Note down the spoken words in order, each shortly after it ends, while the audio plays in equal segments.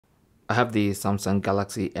I have the Samsung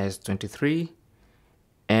Galaxy S23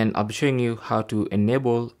 and I'll be showing you how to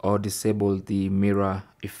enable or disable the mirror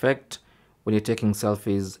effect when you're taking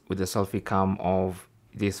selfies with the selfie cam of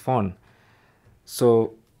this phone.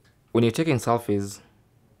 So when you're taking selfies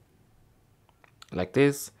like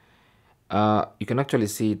this, you can actually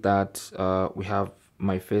see that we have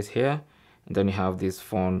my face here and then you have this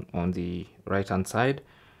phone on the right hand side.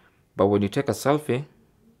 But when you take a selfie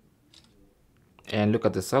and look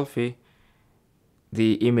at the selfie,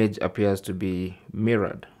 the image appears to be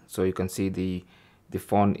mirrored. So you can see the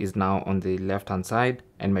phone is now on the left hand side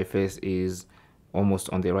and my face is almost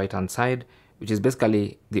on the right hand side, which is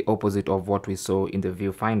basically the opposite of what we saw in the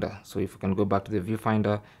viewfinder. So if you can go back to the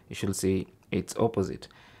viewfinder, you should see it's opposite.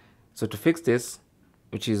 So to fix this,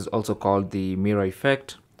 which is also called the mirror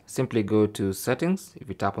effect, simply go to settings. If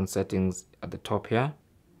you tap on settings at the top here,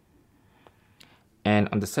 and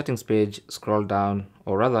on the settings page, scroll down,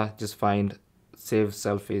 or rather just find save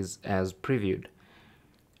selfies as previewed.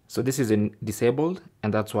 So this is disabled,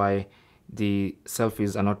 and that's why the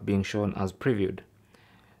selfies are not being shown as previewed.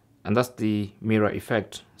 And that's the mirror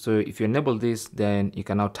effect. So if you enable this, then you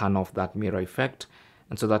can now turn off that mirror effect,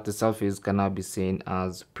 and so that the selfies can now be seen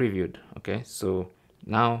as previewed. Okay, so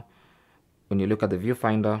now when you look at the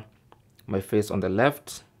viewfinder, my face on the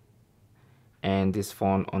left and this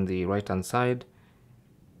phone on the right hand side,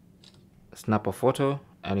 snap a photo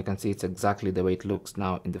and you can see it's exactly the way it looks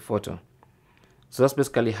now in the photo. So that's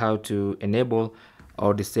basically how to enable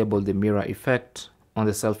or disable the mirror effect on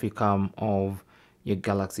the selfie cam of your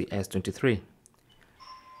Galaxy S23.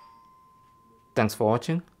 Thanks for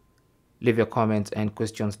watching. Leave your comments and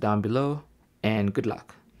questions down below, and good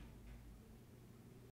luck.